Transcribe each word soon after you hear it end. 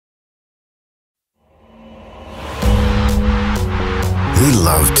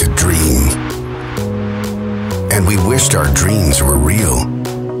love to dream. And we wished our dreams were real.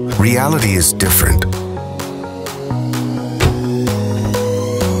 Reality is different.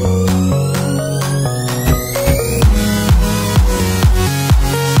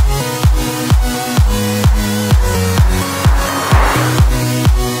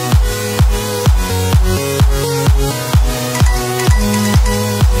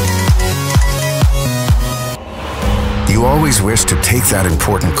 You always wish to take that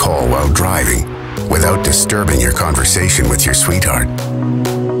important call while driving without disturbing your conversation with your sweetheart.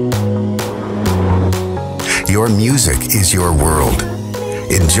 Your music is your world.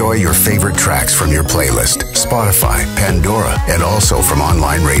 Enjoy your favorite tracks from your playlist, Spotify, Pandora, and also from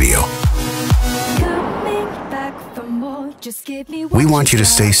online radio. We want you to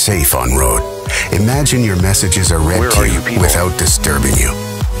stay safe on road. Imagine your messages are read to you without disturbing you.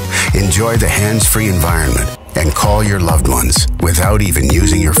 Enjoy the hands-free environment and call your loved ones without even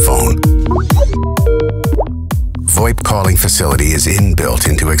using your phone. VoIP calling facility is inbuilt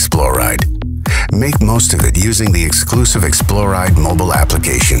into Exploride. Make most of it using the exclusive Exploride mobile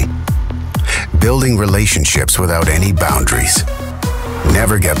application. Building relationships without any boundaries.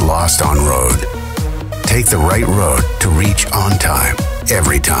 Never get lost on road. Take the right road to reach on time,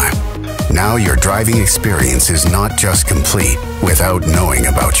 every time. Now your driving experience is not just complete without knowing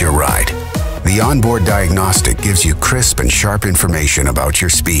about your ride. The onboard diagnostic gives you crisp and sharp information about your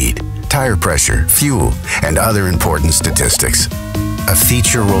speed, tire pressure, fuel, and other important statistics. A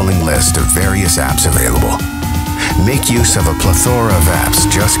feature-rolling list of various apps available. Make use of a plethora of apps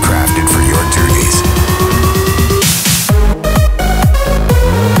just crafted for your journeys.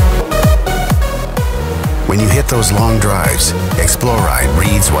 When you hit those long drives, Exploride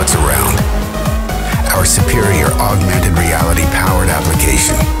reads what's around. Our superior augmented reality-powered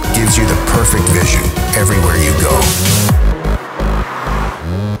application gives you the perfect vision everywhere you go.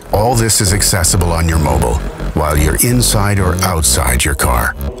 All this is accessible on your mobile while you're inside or outside your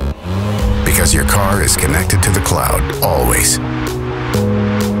car. Because your car is connected to the cloud, always.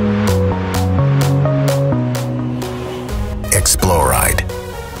 Exploride.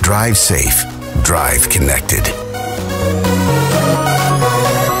 Drive safe. Drive connected.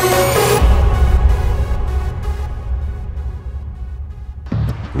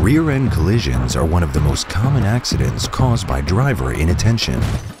 Rear-end collisions are one of the most common accidents caused by driver inattention.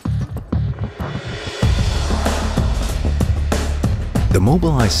 The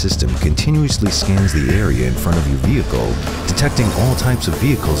Mobileye system continuously scans the area in front of your vehicle, detecting all types of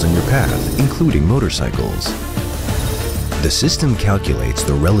vehicles in your path, including motorcycles. The system calculates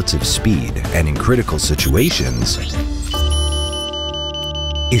the relative speed and, in critical situations,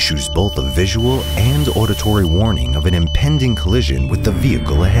 issues both a visual and auditory warning of an impending collision with the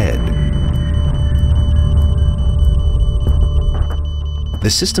vehicle ahead. The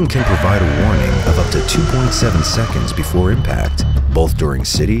system can provide a warning of up to 2.7 seconds before impact, both during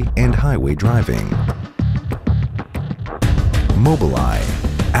city and highway driving. Mobileye,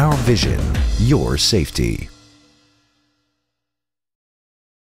 our vision, your safety.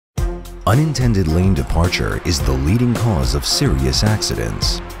 Unintended lane departure is the leading cause of serious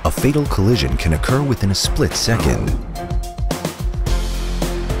accidents. A fatal collision can occur within a split second.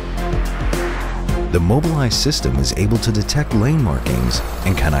 The Mobileye system is able to detect lane markings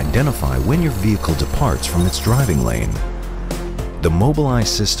and can identify when your vehicle departs from its driving lane. The Mobileye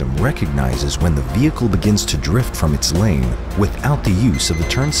system recognizes when the vehicle begins to drift from its lane without the use of a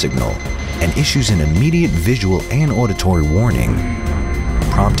turn signal and issues an immediate visual and auditory warning,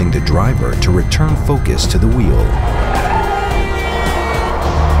 prompting the driver to return focus to the wheel.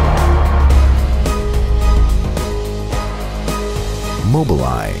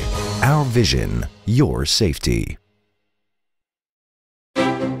 Mobileye, our vision, your safety.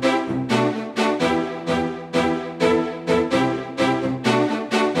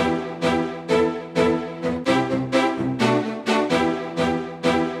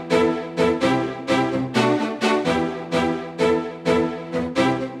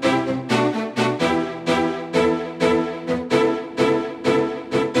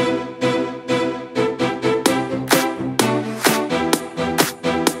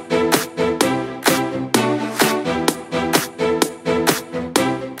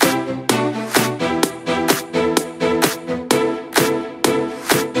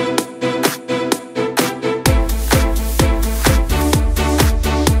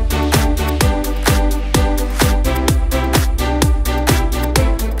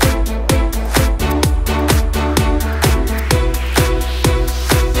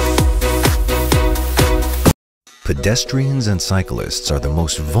 Pedestrians and cyclists are the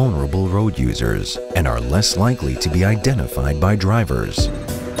most vulnerable road users and are less likely to be identified by drivers.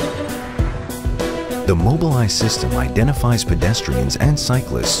 The Mobileye system identifies pedestrians and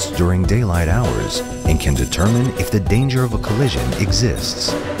cyclists during daylight hours and can determine if the danger of a collision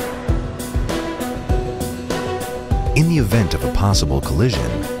exists. In the event of a possible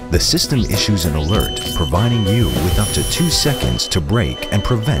collision, the system issues an alert providing you with up to 2 seconds to brake and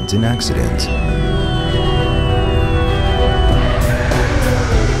prevent an accident.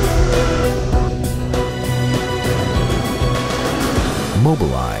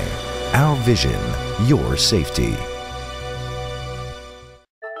 Mobileye, our vision, your safety.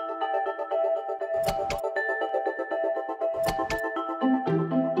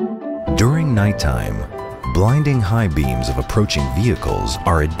 During nighttime, blinding high beams of approaching vehicles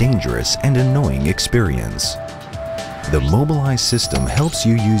are a dangerous and annoying experience. The Mobileye system helps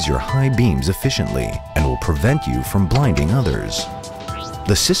you use your high beams efficiently and will prevent you from blinding others.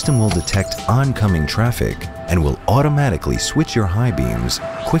 The system will detect oncoming traffic and will automatically switch your high beams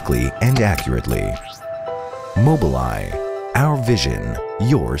quickly and accurately. Mobileye, our vision,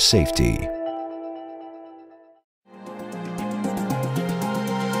 your safety.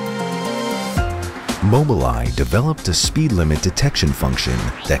 Mobileye developed a speed limit detection function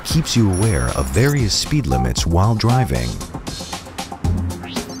that keeps you aware of various speed limits while driving.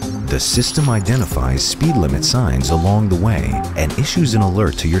 The system identifies speed limit signs along the way and issues an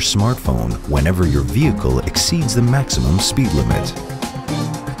alert to your smartphone whenever your vehicle exceeds the maximum speed limit.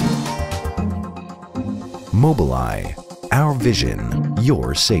 Mobileye, our vision,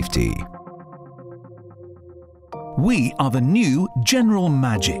 your safety. We are the new General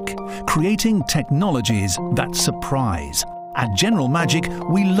Magic, creating technologies that surprise. At General Magic,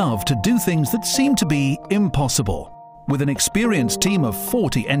 we love to do things that seem to be impossible. With an experienced team of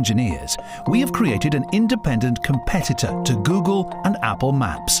 40 engineers, we have created an independent competitor to Google and Apple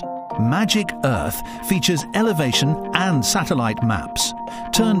Maps. Magic Earth features elevation and satellite maps,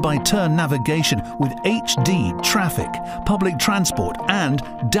 turn-by-turn navigation with HD traffic, public transport and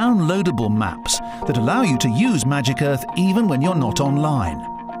downloadable maps that allow you to use Magic Earth even when you're not online.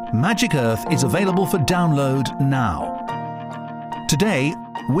 Magic Earth is available for download now. Today,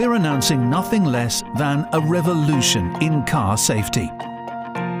 we're announcing nothing less than a revolution in car safety.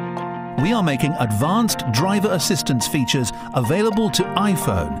 We are making advanced driver assistance features available to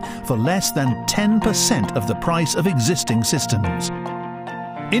iPhone for less than 10% of the price of existing systems.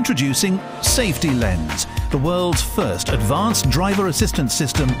 Introducing Safety Lens, the world's first advanced driver assistance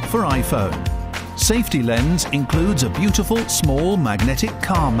system for iPhone. Safety Lens includes a beautiful small magnetic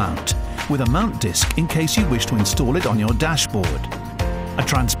car mount with a mount disc in case you wish to install it on your dashboard. A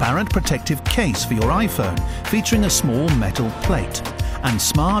transparent protective case for your iPhone featuring a small metal plate, and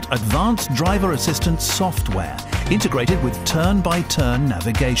smart advanced driver assistance software integrated with turn-by-turn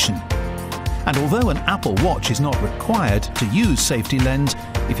navigation. And although an Apple Watch is not required to use Safety Lens,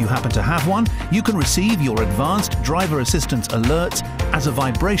 if you happen to have one, you can receive your advanced driver assistance alerts as a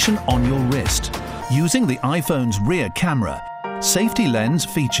vibration on your wrist. Using the iPhone's rear camera, Safety Lens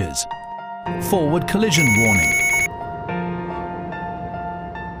features forward collision warning,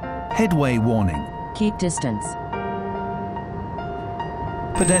 headway warning, keep distance,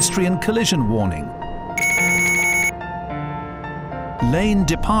 pedestrian collision warning, lane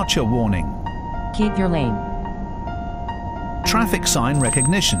departure warning, keep your lane, traffic sign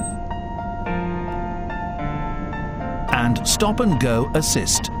recognition, and stop and go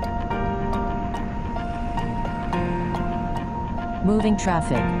assist. moving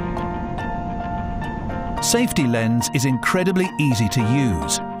traffic. Safety Lens is incredibly easy to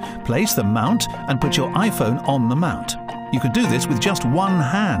use. Place the mount and put your iPhone on the mount. You can do this with just one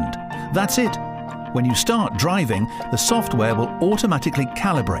hand. That's it. When you start driving, the software will automatically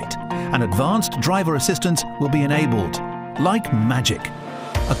calibrate and advanced driver assistance will be enabled, like magic.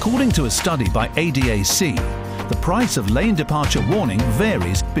 According to a study by ADAC, the price of lane departure warning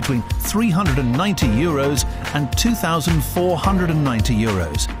varies between €390 and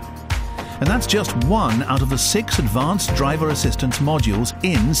 €2,490. And that's just one out of the 6 advanced driver assistance modules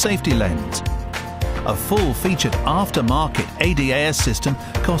in Safety Lens. A full-featured aftermarket ADAS system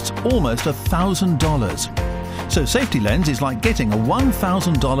costs almost $1,000. So Safety Lens is like getting a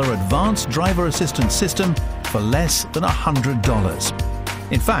 $1,000 advanced driver assistance system for less than $100.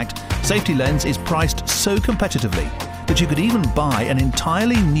 In fact, Safety Lens is priced so competitively that you could even buy an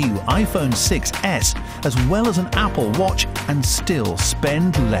entirely new iPhone 6s as well as an Apple Watch and still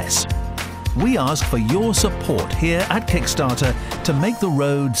spend less. We ask for your support here at Kickstarter to make the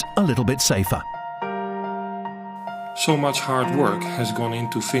roads a little bit safer. So much hard work has gone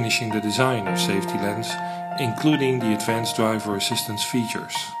into finishing the design of Safety Lens, including the advanced driver assistance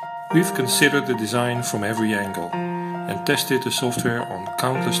features. We've considered the design from every angle and tested the software on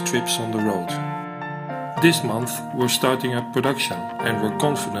countless trips on the road. This month we're starting up production and we're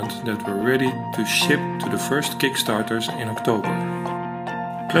confident that we're ready to ship to the first Kickstarters in October.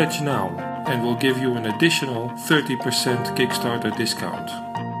 Pledge now and we'll give you an additional 30% Kickstarter discount.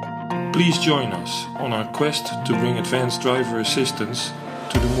 Please join us on our quest to bring advanced driver assistance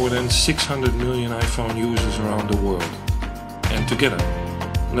to the more than 600 million iPhone users around the world. And together,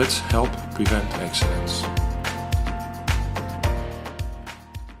 let's help prevent accidents.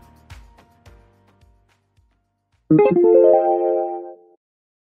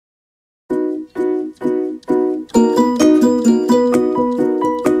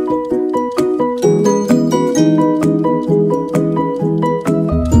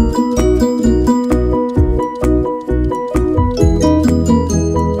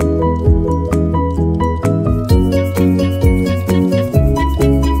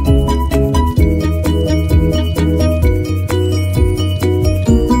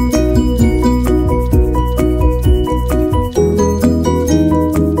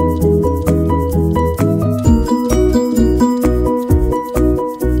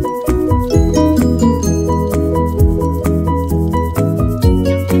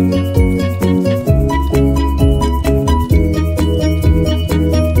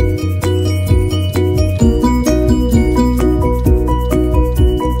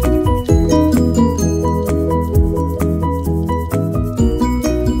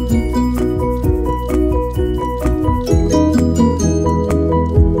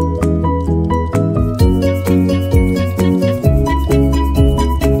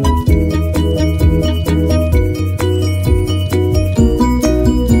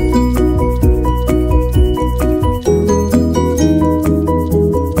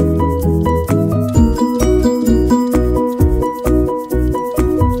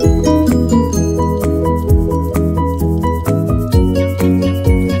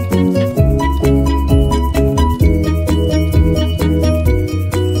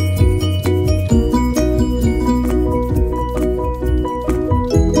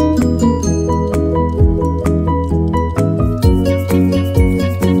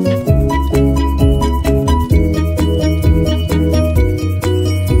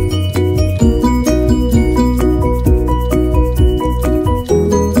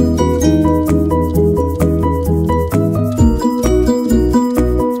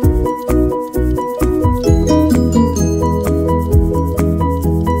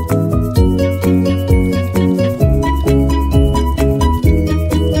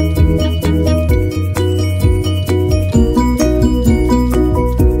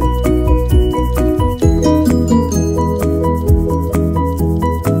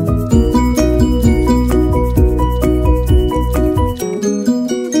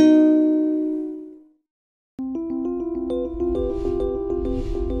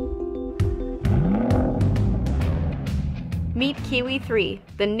 Meet KIWI 3,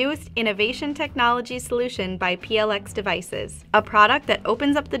 the newest innovation technology solution by PLX Devices, a product that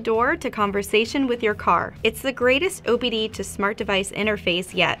opens up the door to conversation with your car. It's the greatest OBD to smart device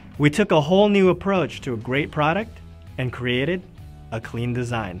interface yet. We took a whole new approach to a great product and created a clean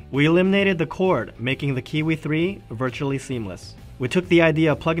design. We eliminated the cord, making the KIWI 3 virtually seamless. We took the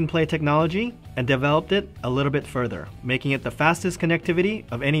idea of plug-and-play technology and developed it a little bit further, making it the fastest connectivity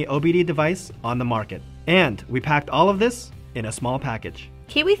of any OBD device on the market. And we packed all of this in a small package.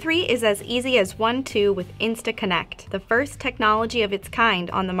 KIWI 3 is as easy as 1-2 with InstaConnect, the first technology of its kind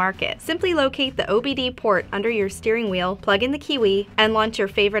on the market. Simply locate the OBD port under your steering wheel, plug in the KIWI, and launch your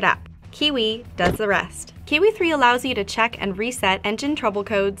favorite app. KIWI does the rest. KIWI 3 allows you to check and reset engine trouble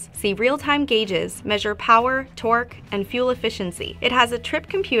codes, see real-time gauges, measure power, torque, and fuel efficiency. It has a trip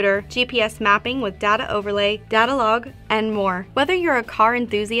computer, GPS mapping with data overlay, data log, and more. Whether you're a car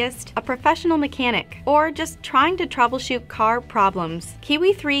enthusiast, a professional mechanic, or just trying to troubleshoot car problems,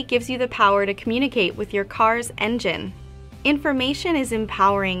 KIWI 3 gives you the power to communicate with your car's engine. Information is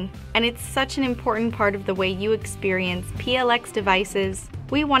empowering, and it's such an important part of the way you experience PLX devices.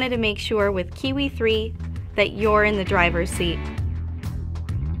 We wanted to make sure with KIWI 3 that you're in the driver's seat.